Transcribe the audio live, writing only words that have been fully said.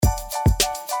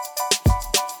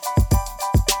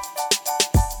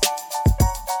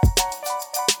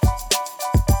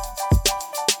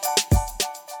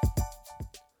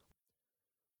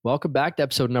Welcome back to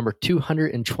episode number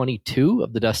 222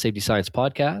 of the Dust Safety Science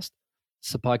Podcast. This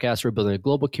is a podcast where we're building a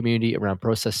global community around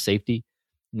process safety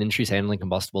and industries handling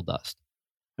combustible dust.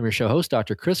 I'm your show host,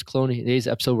 Dr. Chris Cloney. In today's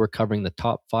episode, we're covering the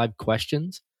top 5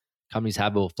 questions companies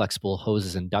have about flexible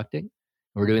hoses and ducting. And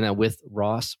we're doing that with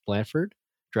Ross Blanford,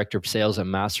 Director of Sales at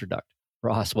Masterduct.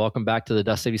 Ross, welcome back to the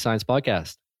Dust Safety Science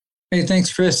Podcast. Hey,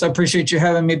 thanks, Chris. I appreciate you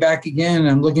having me back again.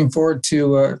 I'm looking forward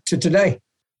to today.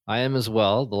 I am as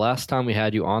well. The last time we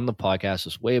had you on the podcast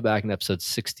was way back in episode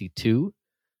 62,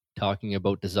 talking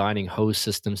about designing hose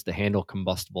systems to handle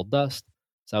combustible dust.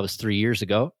 So that was 3 years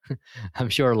ago. I'm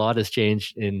sure a lot has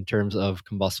changed in terms of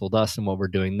combustible dust and what we're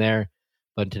doing there.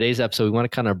 But in today's episode, we want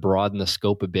to kind of broaden the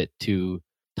scope a bit to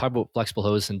talk about flexible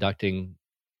hose and ducting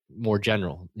more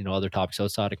general, other topics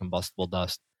outside of combustible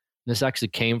dust. And this actually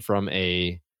came from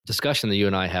a discussion that you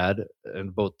and I had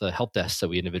about the help desks that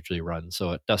we individually run.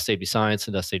 So at Dust Safety Science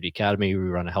and Dust Safety Academy, we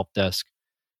run a help desk.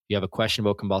 If you have a question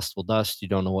about combustible dust, you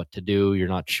don't know what to do, you're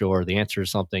not sure the answer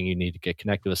is something, you need to get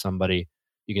connected with somebody,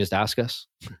 you can just ask us.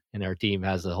 And our team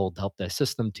has a whole help desk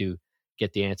system to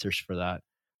get the answers for that.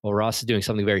 Well, Ross is doing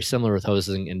something very similar with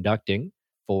hosing and ducting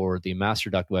for the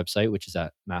Masterduct website, which is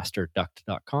at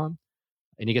masterduct.com.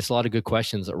 And he gets a lot of good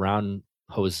questions around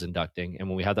hoses and ducting. And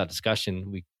when we had that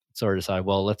discussion, we sort of decided,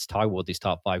 well, let's talk about what these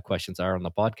top 5 questions are on the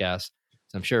podcast.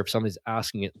 So I'm sure if somebody's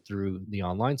asking it through the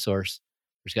online source,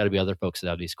 there's got to be other folks that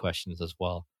have these questions as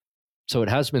well. So it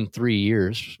has been 3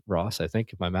 years, Ross, I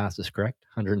think, if my math is correct,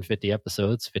 150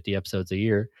 episodes, 50 episodes a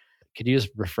year. Could you just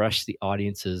refresh the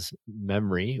audience's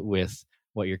memory with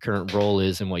what your current role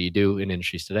is and what you do in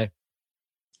industries today?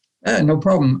 No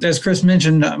problem. As Chris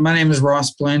mentioned, my name is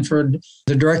Ross Blanford,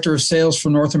 the Director of Sales for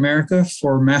North America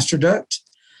for Masterduct.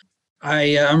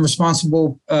 I'm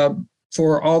responsible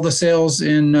for all the sales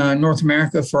in North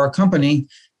America for our company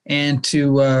and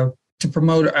to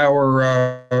promote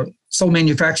our sole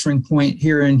manufacturing point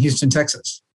here in Houston,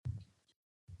 Texas.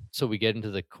 So we get into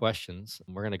the questions.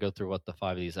 We're going to go through what the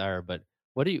 5 of these are, but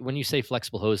when you say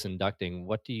flexible hose and ducting,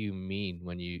 what do you mean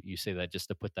when you say that, just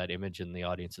to put that image in the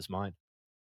audience's mind?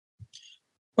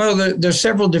 Well, there's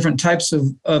several different types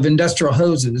of industrial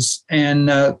hoses, and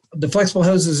the flexible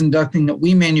hoses and ducting that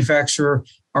we manufacture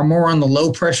are more on the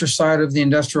low pressure side of the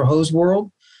industrial hose world.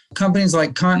 Companies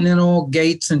like Continental,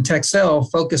 Gates, and Texel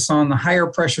focus on the higher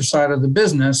pressure side of the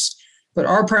business, but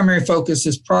our primary focus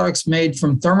is products made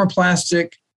from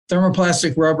thermoplastic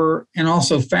rubber, and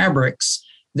also fabrics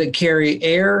that carry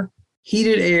air,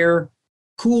 heated air,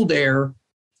 cooled air,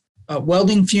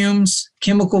 welding fumes,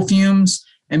 chemical fumes,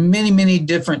 and many, many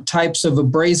different types of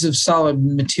abrasive solid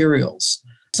materials.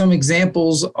 Some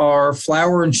examples are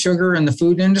flour and sugar in the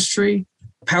food industry,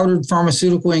 powdered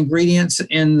pharmaceutical ingredients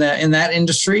in that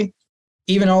industry,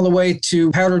 even all the way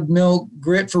to powdered milk,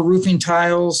 grit for roofing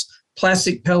tiles,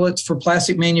 plastic pellets for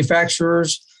plastic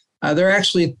manufacturers. There are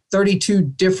actually 32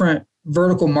 different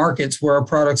vertical markets where our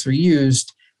products are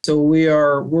used. So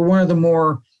we're one of the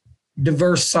more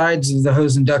diverse sides of the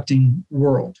hose and ducting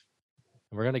world.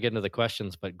 We're going to get into the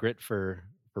questions, but grit for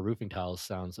roofing tiles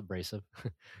sounds abrasive.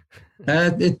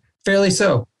 Fairly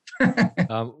so.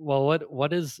 Well,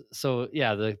 what is, so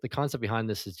yeah, the concept behind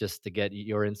this is just to get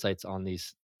your insights on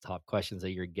these top questions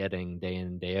that you're getting day in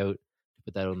and day out, to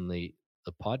put that on the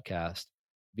podcast.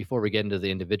 Before we get into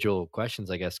the individual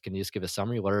questions, I guess, can you just give a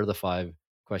summary? What are the 5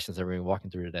 questions that we're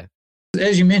walking through today?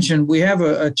 As you mentioned, we have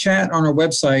a chat on our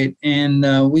website,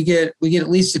 and we get at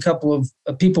least a couple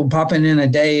of people popping in a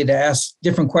day to ask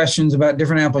different questions about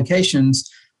different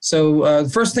applications. So the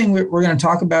first thing we're going to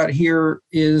talk about here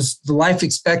is the life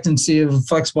expectancy of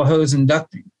flexible hose and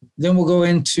ducting. Then we'll go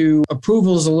into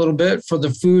approvals a little bit for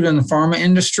the food and the pharma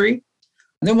industry.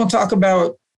 Then we'll talk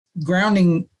about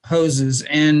grounding hoses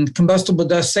and combustible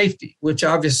dust safety, which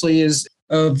obviously is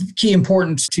of key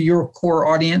importance to your core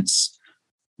audience.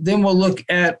 Then we'll look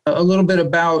at a little bit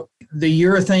about the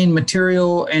urethane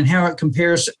material and how it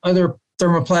compares to other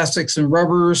thermoplastics and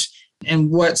rubbers, and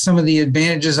what some of the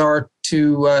advantages are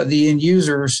to the end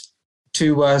users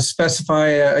to specify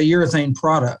a urethane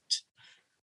product.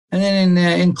 And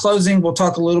then in closing, we'll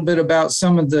talk a little bit about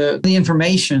some of the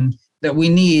information that we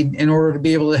need in order to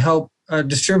be able to help a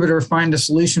distributor find a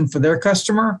solution for their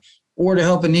customer, or to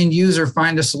help an end user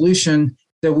find a solution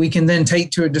that we can then take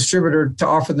to a distributor to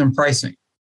offer them pricing.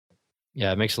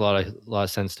 Yeah, it makes a lot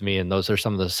of sense to me. And those are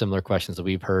some of the similar questions that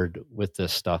we've heard with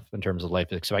this stuff in terms of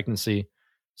life expectancy,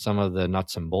 some of the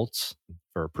nuts and bolts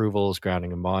for approvals,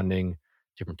 grounding and bonding,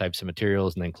 different types of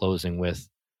materials, and then closing with,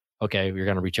 okay, you're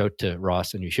going to reach out to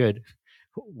Ross, and you should.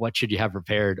 What should you have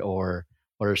prepared, or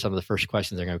what are some of the first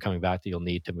questions that are going to be coming back that you'll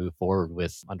need to move forward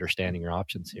with understanding your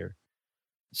options here?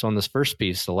 So on this first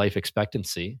piece, the life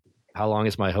expectancy, how long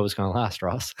is my hose going to last,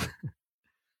 Ross?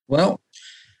 Well,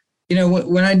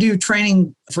 when I do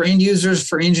training for end users,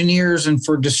 for engineers, and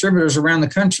for distributors around the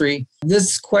country,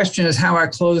 this question is how I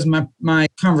close my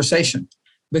conversation,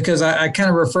 because I kind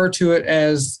of refer to it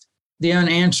as the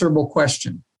unanswerable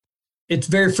question. It's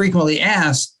very frequently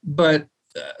asked, but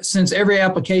since every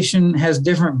application has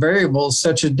different variables,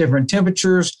 such as different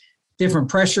temperatures, different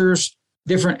pressures,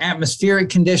 different atmospheric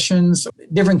conditions,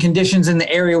 different conditions in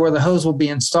the area where the hose will be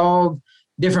installed,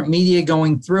 different media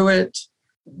going through it,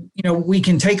 we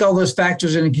can take all those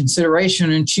factors into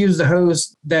consideration and choose the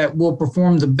hose that will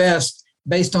perform the best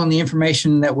based on the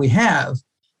information that we have.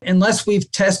 Unless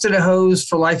we've tested a hose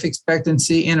for life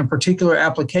expectancy in a particular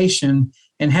application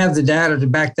and have the data to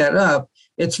back that up,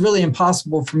 it's really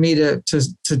impossible for me to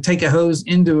take a hose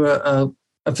into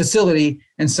a facility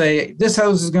and say, this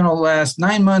hose is going to last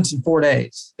 9 months and 4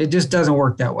 days. It just doesn't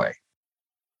work that way.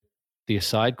 The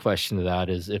aside question to that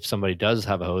is, if somebody does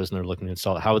have a hose and they're looking to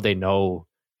install it, how would they know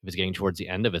if it's getting towards the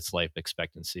end of its life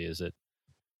expectancy? Is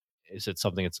it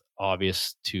something that's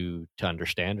obvious to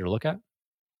understand or look at?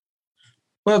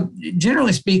 Well,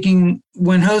 generally speaking,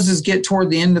 when hoses get toward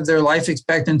the end of their life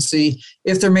expectancy,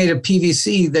 if they're made of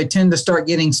PVC, they tend to start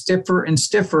getting stiffer and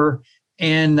stiffer,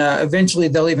 and eventually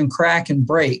they'll even crack and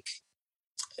break.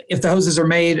 If the hoses are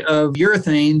made of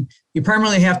urethane, you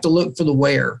primarily have to look for the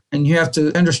wear, and you have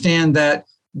to understand that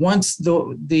once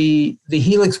the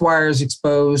helix wire is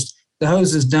exposed, the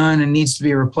hose is done and needs to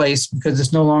be replaced because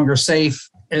it's no longer safe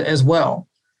as well.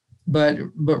 But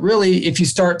really, if you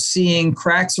start seeing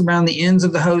cracks around the ends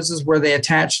of the hoses where they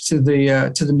attach to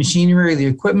the machinery or the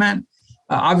equipment,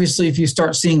 obviously, if you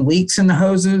start seeing leaks in the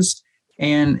hoses,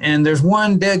 and there's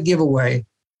one dead giveaway,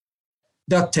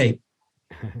 duct tape.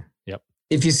 Yep.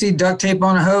 If you see duct tape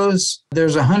on a hose,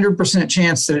 there's 100%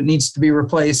 chance that it needs to be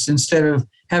replaced instead of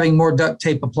having more duct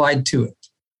tape applied to it.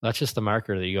 That's just the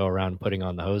marker that you go around putting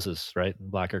on the hoses, right?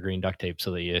 Black or green duct tape,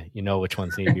 so that you know which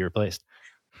ones need to be replaced.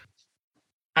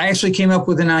 I actually came up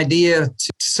with an idea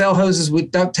to sell hoses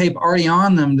with duct tape already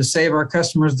on them to save our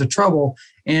customers the trouble,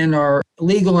 and our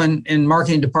legal and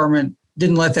marketing department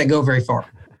didn't let that go very far.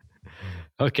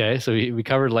 Okay, so we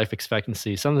covered life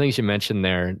expectancy. Some of the things you mentioned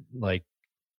there, like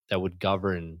that would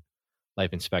govern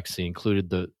life expectancy, included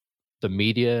the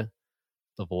media,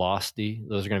 the velocity.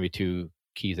 Those are going to be two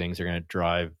key things. They're going to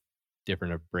drive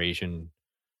different abrasion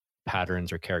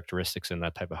patterns or characteristics in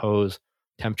that type of hose.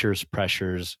 Temperatures,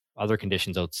 pressures, other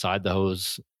conditions outside the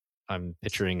hose. I'm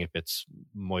picturing if it's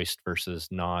moist versus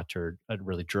not, or a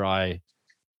really dry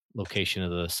location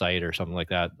of the site or something like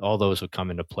that. All those would come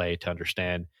into play to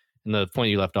understand. And the point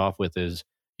you left off with is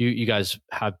you guys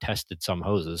have tested some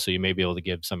hoses, so you may be able to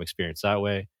give some experience that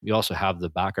way. You also have the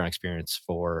background experience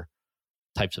for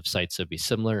types of sites that be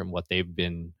similar and what they've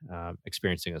been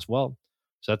experiencing as well.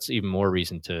 So that's even more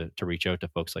reason to reach out to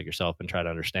folks like yourself and try to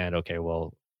understand, okay,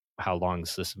 well, how long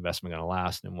is this investment going to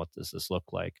last, and what does this look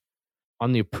like?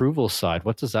 On the approval side,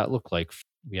 what does that look like?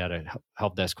 We had a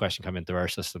help desk question come into our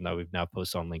system that we've now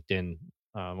posted on LinkedIn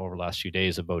over the last few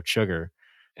days about sugar,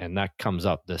 and that comes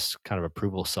up, this kind of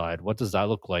approval side. What does that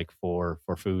look like for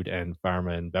food and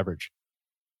pharma and beverage?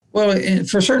 Well,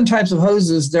 for certain types of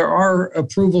hoses, there are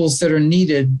approvals that are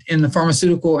needed in the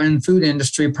pharmaceutical and food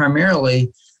industry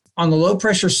primarily. On the low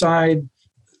pressure side,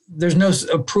 there's no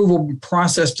approval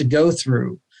process to go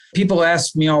through. People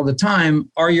ask me all the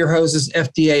time, are your hoses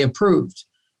FDA approved?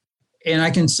 And I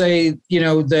can say,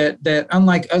 that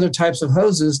unlike other types of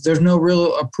hoses, there's no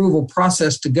real approval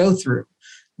process to go through.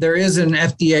 There is an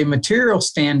FDA material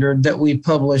standard that we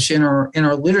publish in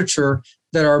our literature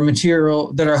that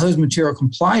our hose material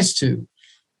complies to.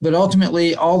 But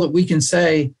ultimately, all that we can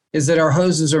say is that our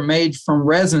hoses are made from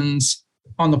resins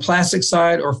on the plastic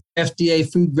side or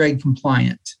FDA food grade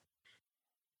compliant.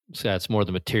 So it's more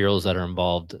the materials that are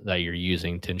involved that you're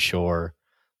using to ensure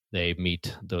they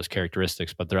meet those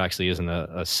characteristics, but there actually isn't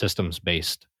a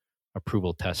systems-based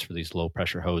approval test for these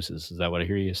low-pressure hoses. Is that what I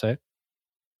hear you say?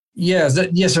 Yes,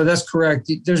 sir, that's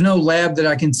correct. There's no lab that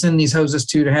I can send these hoses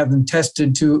to have them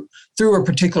tested through a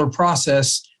particular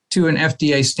process to an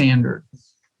FDA standard.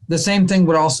 The same thing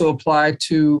would also apply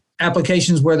to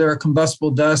applications where there are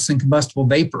combustible dusts and combustible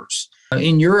vapors.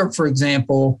 In Europe, for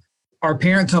example, our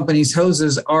parent company's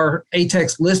hoses are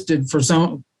ATEX listed for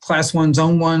Class 1,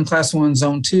 Zone 1, Class 1,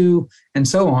 Zone 2, and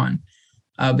so on.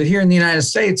 But here in the United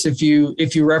States, if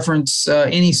you reference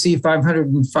NEC 500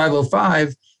 and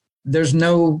 505, there's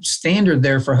no standard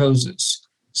there for hoses.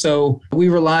 So we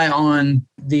rely on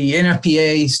the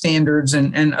NFPA standards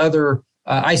and other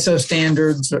ISO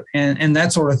standards and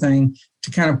that sort of thing to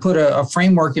kind of put a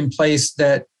framework in place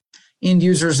that end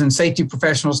users and safety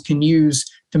professionals can use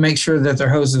to make sure that their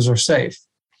hoses are safe.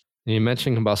 You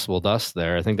mentioned combustible dust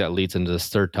there. I think that leads into this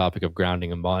third topic of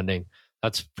grounding and bonding.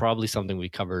 That's probably something we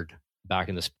covered back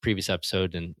in this previous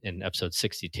episode in episode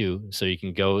 62. So you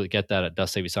can go get that at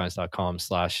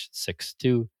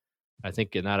dustsafetyscience.com/62. I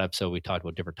think in that episode, we talked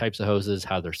about different types of hoses,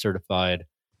 how they're certified,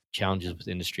 challenges with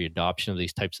industry adoption of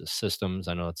these types of systems.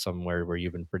 I know it's somewhere where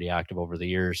you've been pretty active over the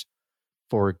years.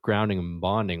 For grounding and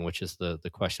bonding, which is the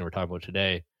question we're talking about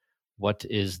today, what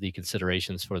is the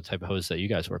considerations for the type of hose that you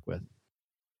guys work with?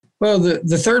 Well,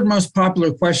 the third most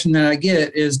popular question that I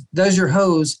get is, does your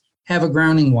hose have a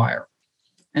grounding wire?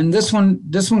 And this one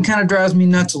kind of drives me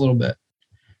nuts a little bit,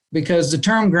 because the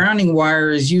term grounding wire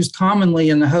is used commonly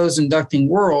in the hose and ducting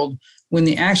world when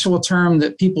the actual term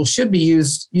that people should be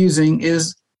using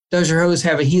is, does your hose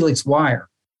have a helix wire?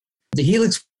 The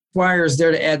helix wire is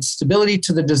there to add stability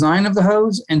to the design of the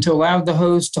hose and to allow the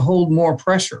hose to hold more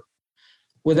pressure.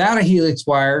 Without a helix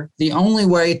wire, the only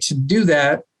way to do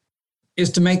that is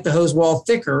to make the hose wall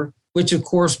thicker, which of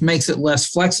course makes it less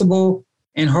flexible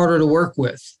and harder to work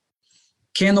with.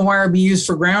 Can the wire be used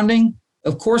for grounding?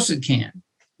 Of course it can.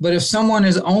 But if someone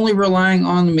is only relying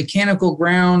on the mechanical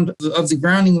ground of the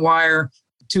grounding wire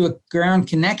to a ground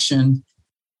connection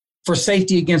for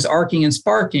safety against arcing and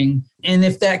sparking, and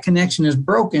if that connection is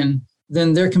broken,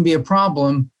 then there can be a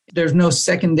problem. There's no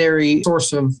secondary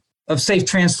source of safe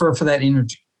transfer for that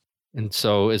energy. And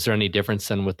so is there any difference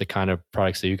then with the kind of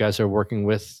products that you guys are working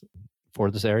with for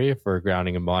this area for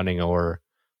grounding and bonding or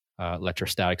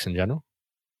electrostatics in general?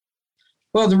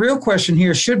 Well, the real question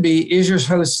here should be, is your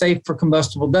hose safe for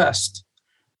combustible dust?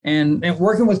 And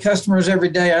working with customers every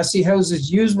day, I see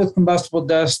hoses used with combustible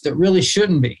dust that really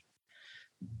shouldn't be.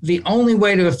 The only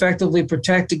way to effectively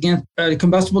protect against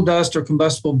combustible dust or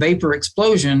combustible vapor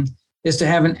explosion is to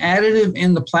have an additive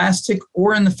in the plastic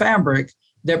or in the fabric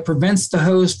that prevents the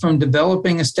hose from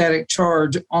developing a static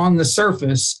charge on the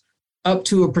surface up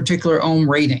to a particular ohm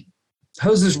rating.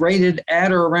 Hoses rated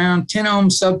at or around 10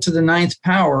 ohms sub to the ninth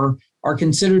power are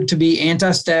considered to be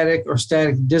anti-static or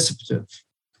static dissipative.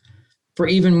 For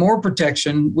even more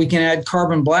protection, we can add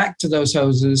carbon black to those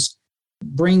hoses,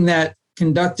 bring that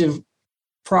conductive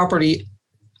property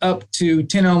up to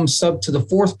 10 ohms sub to the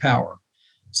fourth power.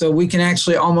 So we can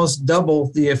actually almost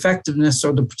double the effectiveness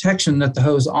or the protection that the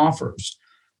hose offers.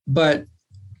 But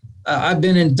I've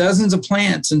been in dozens of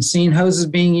plants and seen hoses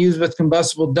being used with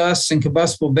combustible dusts and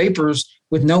combustible vapors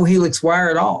with no helix wire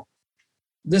at all.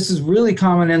 This is really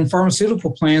common in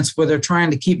pharmaceutical plants where they're trying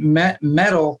to keep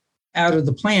metal out of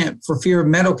the plant for fear of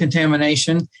metal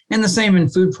contamination, and the same in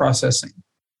food processing.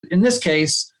 In this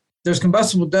case, there's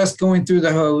combustible dust going through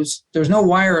the hose. There's no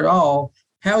wire at all.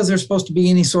 How is there supposed to be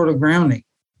any sort of grounding?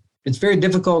 It's very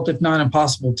difficult, if not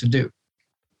impossible, to do.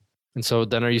 And so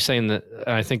then are you saying that,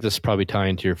 I think this is probably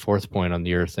tying to your fourth point on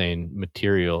the urethane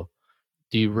material,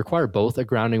 do you require both a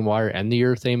grounding wire and the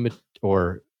urethane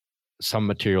or some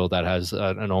material that has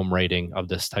an ohm rating of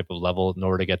this type of level in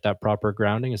order to get that proper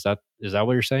grounding? Is that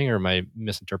what you're saying, or am I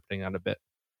misinterpreting that a bit?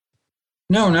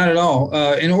 No, not at all.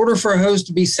 In order for a hose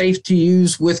to be safe to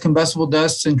use with combustible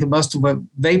dusts and combustible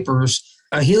vapors,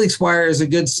 a helix wire is a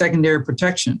good secondary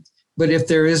protection. But if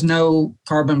there is no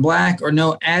carbon black or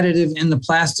no additive in the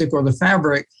plastic or the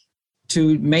fabric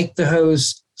to make the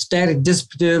hose static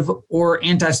dissipative or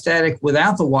anti-static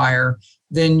without the wire,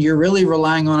 then you're really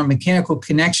relying on a mechanical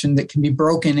connection that can be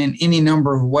broken in any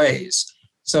number of ways.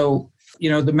 So, the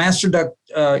Masterduct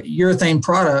urethane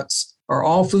products are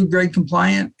all food grade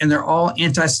compliant and they're all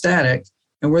anti-static.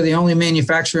 And we're the only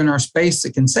manufacturer in our space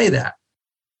that can say that.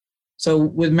 So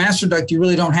with Masterduct, you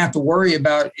really don't have to worry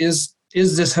about, is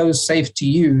this hose safe to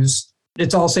use?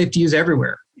 It's all safe to use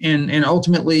everywhere. And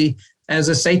ultimately, as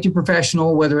a safety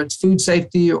professional, whether it's food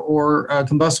safety or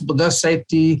combustible dust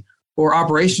safety or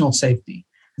operational safety,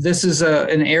 this is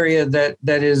an area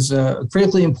that is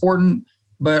critically important,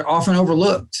 but often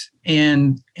overlooked,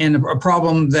 and a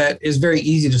problem that is very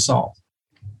easy to solve.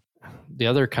 The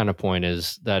other kind of point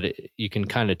is that you can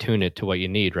kind of tune it to what you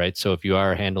need, right? So if you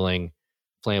are handling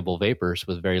flammable vapors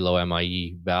with very low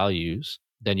MIE values,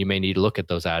 then you may need to look at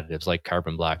those additives like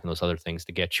carbon black and those other things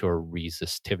to get your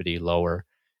resistivity lower.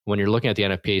 When you're looking at the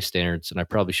NFPA standards, and I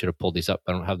probably should have pulled these up,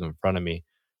 but I don't have them in front of me,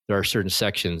 there are certain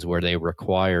sections where they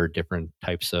require different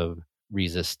types of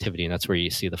resistivity, and that's where you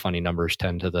see the funny numbers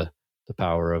 10 to the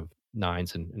power of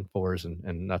 9s and 4s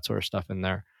and that sort of stuff in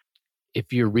there.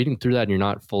 If you're reading through that and you're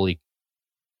not fully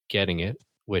getting it,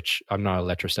 which I'm not an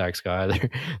electrostatics guy either,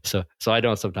 so I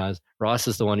don't sometimes. Ross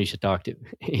is the one you should talk to.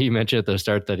 He mentioned at the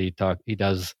start that he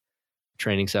does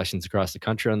training sessions across the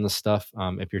country on this stuff.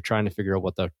 If you're trying to figure out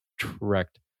what the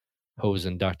correct hose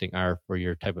and ducting are for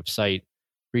your type of site,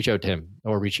 reach out to him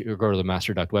or go to the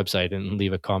Masterduct website and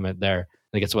leave a comment there. I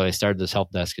think that's why they started this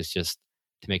help desk, is just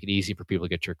to make it easy for people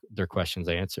to get their questions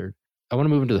answered. I want to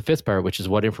move into the fifth part, which is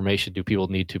what information do people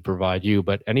need to provide you?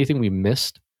 But anything we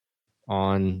missed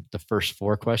on the first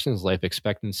four questions, life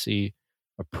expectancy,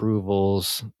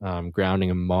 approvals,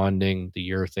 grounding and bonding, the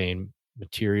urethane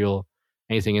material,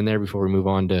 anything in there before we move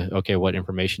on to, okay, what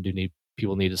information do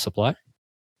people need to supply?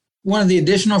 One of the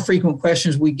additional frequent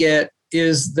questions we get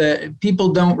is that people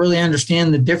don't really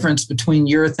understand the difference between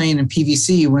urethane and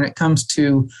PVC when it comes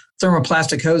to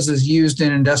thermoplastic hoses used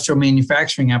in industrial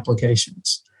manufacturing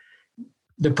applications.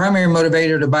 The primary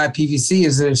motivator to buy PVC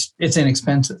is that it's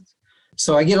inexpensive.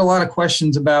 So I get a lot of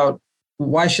questions about,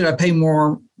 why should I pay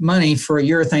more money for a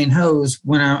urethane hose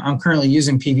when I'm currently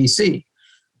using PVC?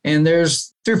 And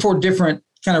there's 3 or 4 different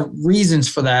kind of reasons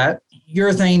for that.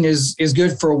 Urethane is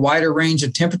good for a wider range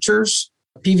of temperatures.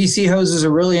 PVC hoses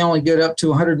are really only good up to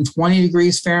 120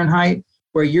 degrees Fahrenheit,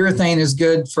 where urethane is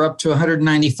good for up to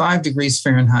 195 degrees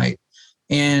Fahrenheit.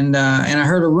 And I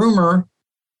heard a rumor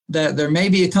that there may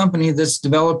be a company that's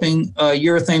developing a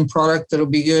urethane product that'll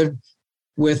be good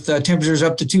with temperatures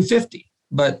up to 250.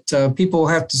 But people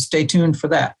have to stay tuned for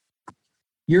that.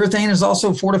 Urethane is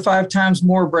also 4 to 5 times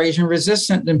more abrasion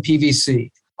resistant than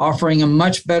PVC, offering a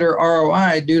much better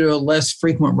ROI due to a less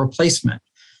frequent replacement.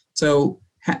 So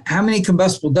how many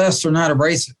combustible dusts are not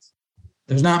abrasive?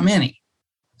 There's not many.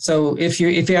 So if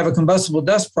you have a combustible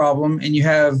dust problem and you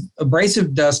have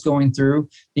abrasive dust going through,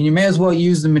 then you may as well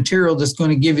use the material that's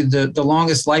going to give you the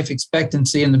longest life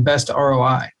expectancy and the best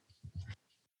ROI.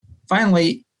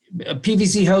 Finally,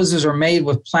 PVC hoses are made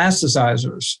with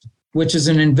plasticizers, which is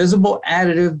an invisible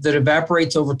additive that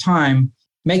evaporates over time,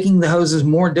 making the hoses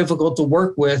more difficult to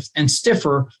work with and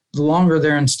stiffer the longer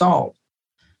they're installed.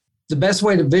 The best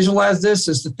way to visualize this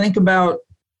is to think about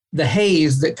the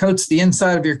haze that coats the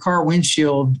inside of your car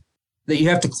windshield that you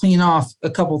have to clean off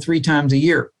 3 times a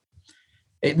year.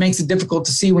 It makes it difficult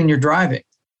to see when you're driving.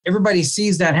 Everybody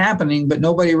sees that happening, but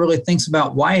nobody really thinks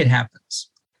about why it happens.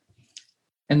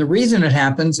 And the reason it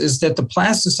happens is that the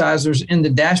plasticizers in the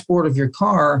dashboard of your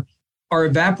car are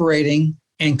evaporating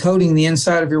and coating the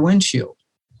inside of your windshield.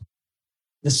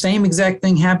 The same exact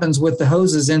thing happens with the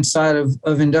hoses inside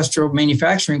of industrial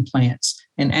manufacturing plants.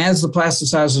 And as the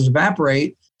plasticizers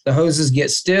evaporate, the hoses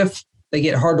get stiff, they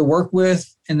get hard to work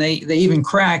with, and they even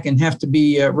crack and have to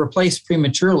be replaced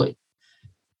prematurely.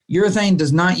 Urethane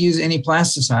does not use any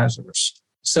plasticizers.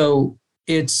 So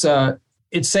it's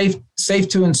safe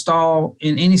to install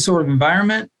in any sort of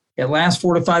environment. It lasts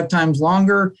 4 to 5 times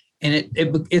longer, and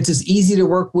it's as easy to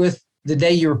work with the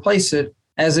day you replace it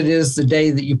as it is the day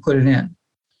that you put it in.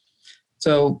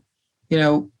 So,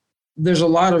 there's a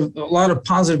lot of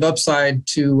positive upside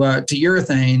to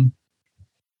urethane,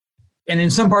 and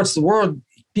in some parts of the world,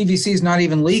 PVC is not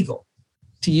even legal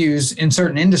to use in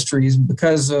certain industries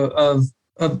because of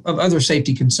other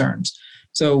safety concerns.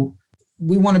 So,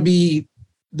 we want to be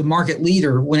the market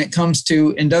leader when it comes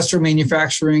to industrial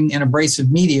manufacturing and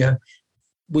abrasive media.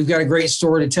 We've got a great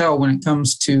story to tell when it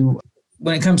comes to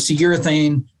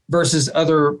urethane versus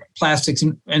other plastics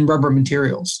and rubber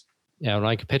materials. Yeah, and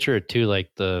I can picture it too, like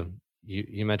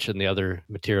you mentioned the other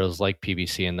materials like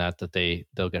PVC and that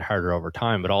they'll get harder over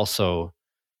time, but also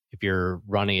if you're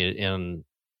running it in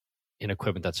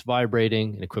equipment that's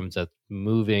vibrating, in equipment that's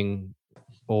moving,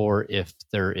 or if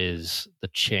there is the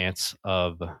chance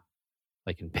of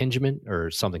like impingement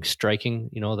or something striking,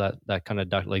 that kind of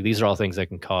duct, like these are all things that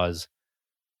can cause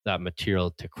that material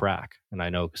to crack. And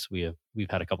I know because we've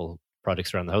had a couple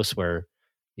projects around the house where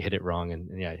you hit it wrong,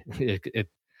 and yeah,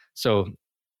 so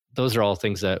those are all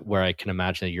things where I can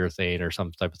imagine a urethane or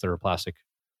some type of thermoplastic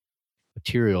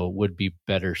material would be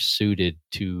better suited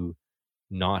to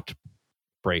not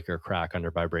break or crack under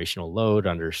vibrational load,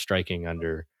 under striking,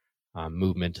 under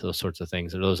movement, those sorts of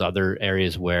things. Are those other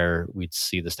areas where we'd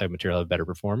see this type of material have better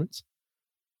performance?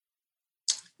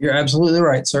 You're absolutely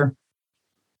right, sir.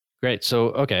 Great.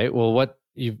 So, okay. Well, what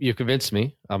you've convinced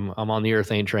me. I'm on the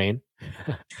urethane train.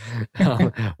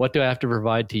 What do I have to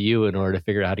provide to you in order to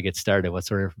figure out how to get started? What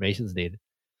sort of information is needed?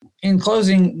 In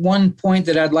closing, one point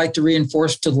that I'd like to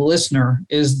reinforce to the listener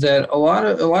is that a lot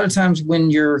of times when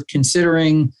you're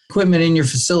considering equipment in your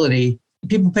facility,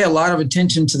 people pay a lot of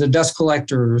attention to the dust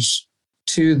collectors,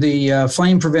 to the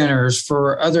flame preventers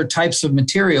for other types of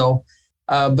material,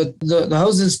 but the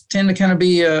hoses tend to kind of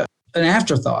be an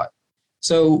afterthought.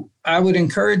 So I would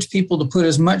encourage people to put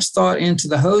as much thought into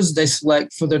the hose they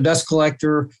select for their dust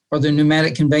collector or their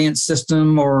pneumatic conveyance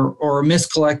system or a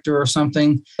mist collector or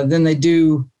something than they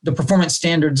do the performance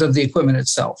standards of the equipment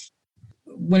itself.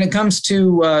 when it comes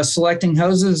to selecting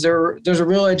hoses, there's a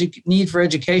real need for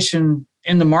education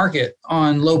in the market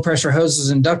on low pressure hoses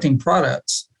and ducting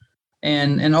products.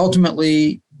 And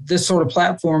ultimately, this sort of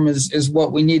platform is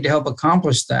what we need to help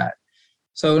accomplish that.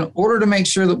 So in order to make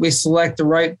sure that we select the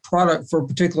right product for a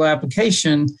particular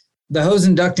application, the hose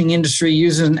and ducting industry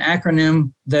uses an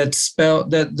acronym that's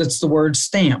the word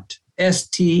STAMPED,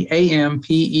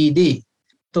 STAMPED.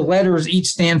 The letters each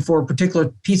stand for a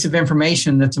particular piece of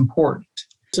information that's important.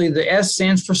 So the S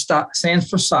stands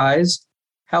for size.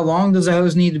 How long does the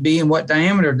hose need to be, and what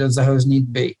diameter does the hose need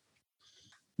to be?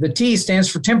 The T stands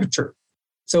for temperature.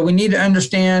 So we need to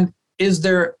understand, is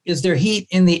there heat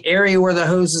in the area where the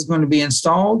hose is going to be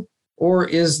installed, or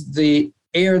is the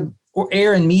air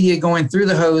and media going through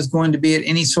the hose going to be at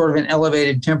any sort of an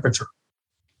elevated temperature?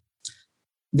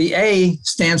 The A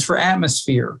stands for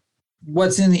atmosphere.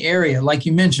 What's in the area? Like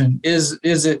you mentioned, is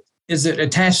it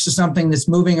attached to something that's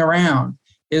moving around?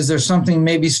 Is there something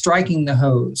maybe striking the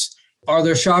hose? Are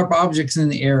there sharp objects in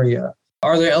the area?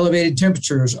 Are there elevated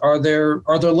temperatures? Are there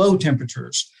low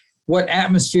temperatures? What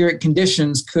atmospheric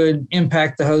conditions could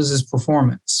impact the hose's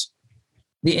performance?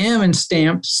 The M in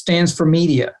STAMPED stands for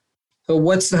media. So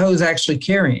what's the hose actually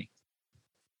carrying?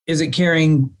 Is it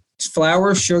carrying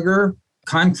flour, sugar,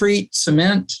 concrete,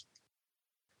 cement,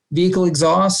 vehicle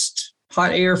exhaust,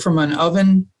 hot air from an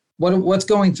oven? What's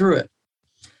going through it?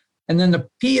 And then the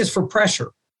P is for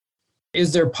pressure.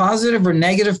 Is there positive or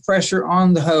negative pressure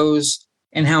on the hose,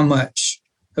 and how much?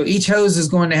 So each hose is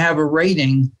going to have a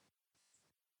rating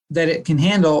that it can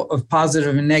handle of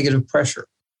positive and negative pressure.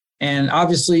 And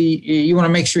obviously, you want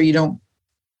to make sure you don't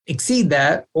exceed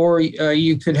that, or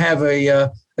you could have a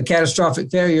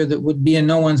catastrophic failure that would be in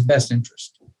no one's best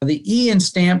interest. The E in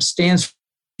STAMP stands for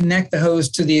connect the hose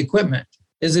to the equipment.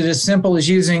 Is it as simple as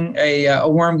using a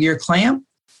worm gear clamp,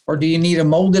 or do you need a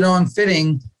molded on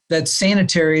fitting that's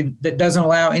sanitary, that doesn't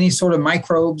allow any sort of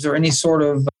microbes or any sort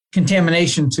of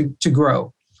contamination to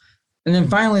grow? And then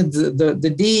finally,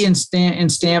 the D in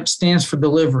STAMP stands for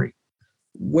delivery.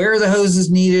 Where are the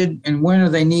hoses needed, and when are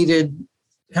they needed?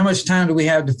 How much time do we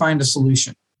have to find a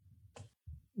solution?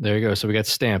 There you go. So we got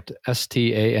STAMPED,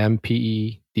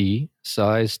 STAMPED,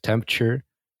 size, temperature,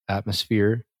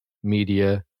 atmosphere,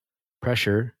 media,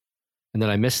 pressure. And then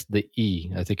I missed the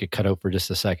E. I think it cut out for just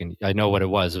a second. I know what it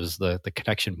was. It was the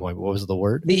connection point. What was the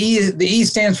word? The E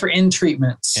stands for end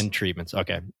treatments. End treatments.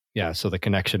 Okay. Yeah. So the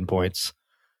connection points.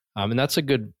 And that's a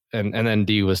good, and then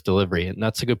D was delivery. And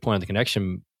that's a good point of the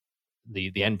connection,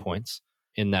 the endpoints,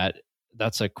 in that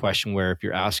that's a question where if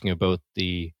you're asking about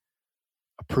the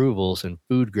approvals and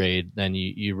food grade, then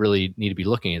you really need to be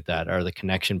looking at that. Are the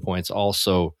connection points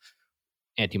also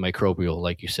antimicrobial,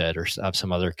 like you said, or have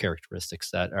some other characteristics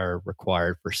that are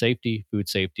required for safety, food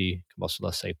safety, combustible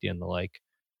dust safety, and the like?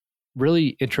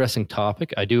 Really interesting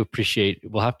topic. I do appreciate,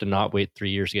 we'll have to not wait 3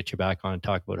 years to get you back on and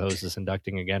talk about hoses and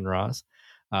ducting again, Ross.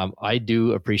 I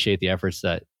do appreciate the efforts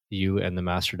that you and the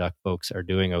Masterduct folks are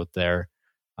doing out there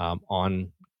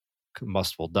on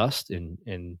combustible dust,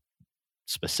 in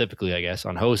specifically, I guess,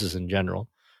 on hoses in general,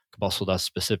 combustible dust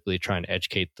specifically, trying to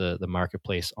educate the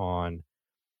marketplace on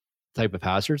type of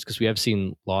hazards, because we have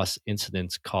seen loss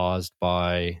incidents caused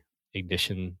by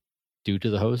ignition due to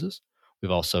the hoses.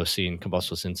 We've also seen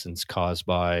combustible incidents caused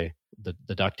by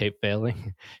the duct tape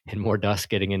failing and more dust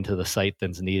getting into the site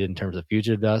than's needed in terms of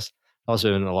fugitive dust.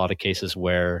 Also, in a lot of cases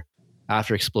where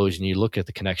after explosion, you look at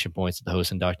the connection points of the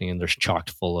hose and ducting, and there's chocked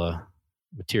full of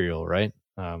material, right?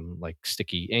 Like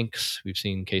sticky inks. We've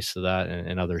seen cases of that,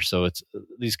 and others. So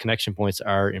these connection points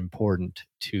are important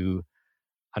to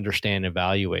understand and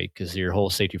evaluate, because your whole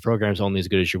safety program is only as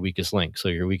good as your weakest link. So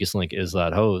your weakest link is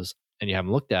that hose, and you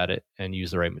haven't looked at it and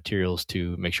used the right materials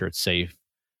to make sure it's safe,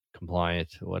 compliant,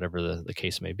 whatever the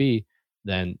case may be,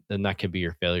 then that could be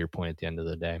your failure point at the end of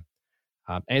the day.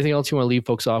 Anything else you want to leave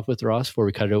folks off with, Ross, before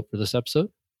we cut it out for this episode?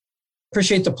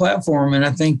 Appreciate the platform, and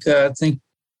I think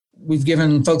we've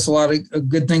given folks a lot of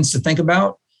good things to think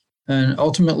about. And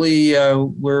ultimately,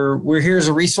 we're here as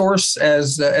a resource,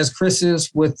 as Chris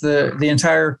is with the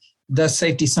entire Dust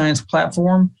Safety Science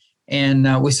platform,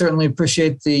 and we certainly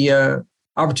appreciate the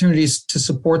opportunities to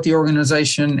support the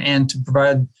organization and to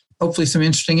provide hopefully some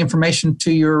interesting information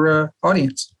to your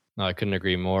audience. No, I couldn't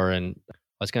agree more. And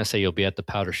I was going to say you'll be at the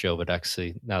powder show, but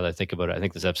actually, now that I think about it, I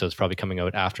think this episode is probably coming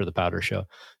out after the powder show.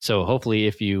 So hopefully,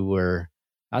 if you were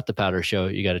at the powder show,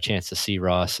 you got a chance to see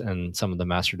Ross and some of the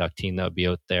Masterduct team that would be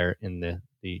out there in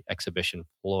the exhibition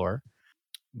floor.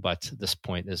 But this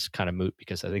point is kind of moot,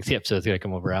 because I think the episode is going to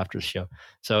come over after the show.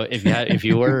 So if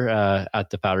you were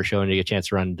at the powder show and you get a chance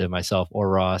to run into myself or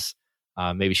Ross,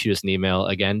 maybe shoot us an email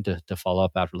again to follow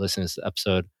up after listening to this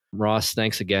episode. Ross,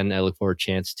 thanks again. I look forward to a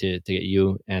chance to get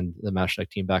you and the Masterduct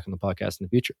team back on the podcast in the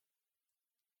future.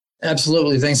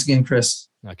 Absolutely. Thanks again, Chris.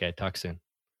 Okay, talk soon.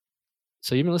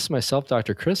 So you've been listening to myself,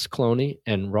 Dr. Chris Cloney,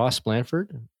 and Ross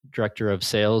Blanford, Director of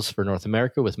Sales for North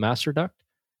America with Masterduct.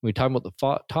 We talk about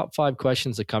the top 5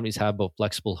 questions that companies have about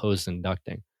flexible hoses and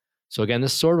ducting. So again,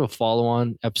 this is sort of a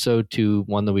follow-on episode to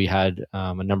one that we had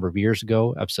a number of years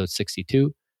ago, episode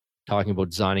 62, talking about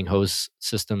designing hose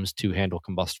systems to handle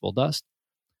combustible dust.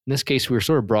 In this case, we were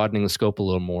sort of broadening the scope a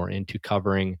little more into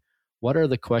covering what are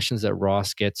the questions that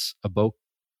Ross gets about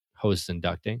hoses and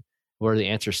ducting. What are the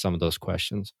answers to some of those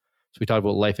questions? So we talked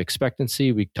about life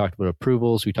expectancy. We talked about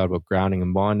approvals. We talked about grounding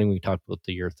and bonding. We talked about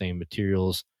the urethane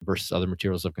materials versus other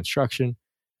materials of construction.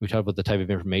 We talked about the type of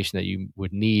information that you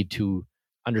would need to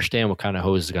understand what kind of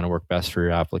hose is going to work best for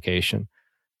your application.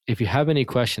 If you have any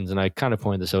questions, and I kind of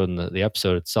pointed this out in the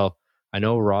episode itself, I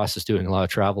know Ross is doing a lot of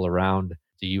travel around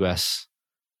the US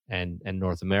and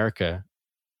North America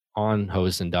on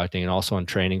hose and ducting and also on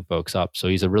training folks up. So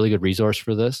he's a really good resource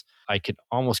for this. I could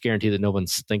almost guarantee that no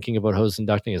one's thinking about hose and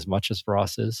ducting as much as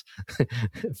Ross is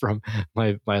from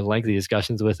my lengthy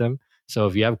discussions with him. So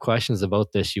if you have questions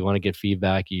about this, you want to get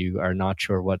feedback, you are not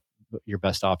sure what your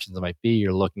best options might be,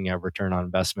 you're looking at return on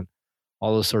investment,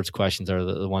 all those sorts of questions are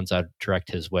the ones that direct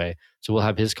his way. So we'll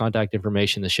have his contact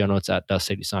information in the show notes at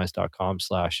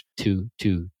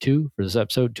dustsafetyscience.com/222 for this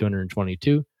episode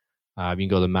 222. You can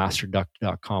go to the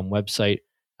masterduct.com website.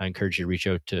 I encourage you to reach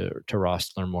out to Ross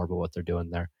to learn more about what they're doing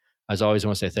there. As always, I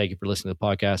want to say thank you for listening to the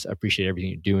podcast. I appreciate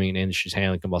everything you're doing in the industry's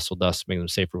handling combustible dust, making them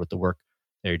safer with the work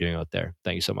that you're doing out there.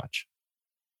 Thank you so much.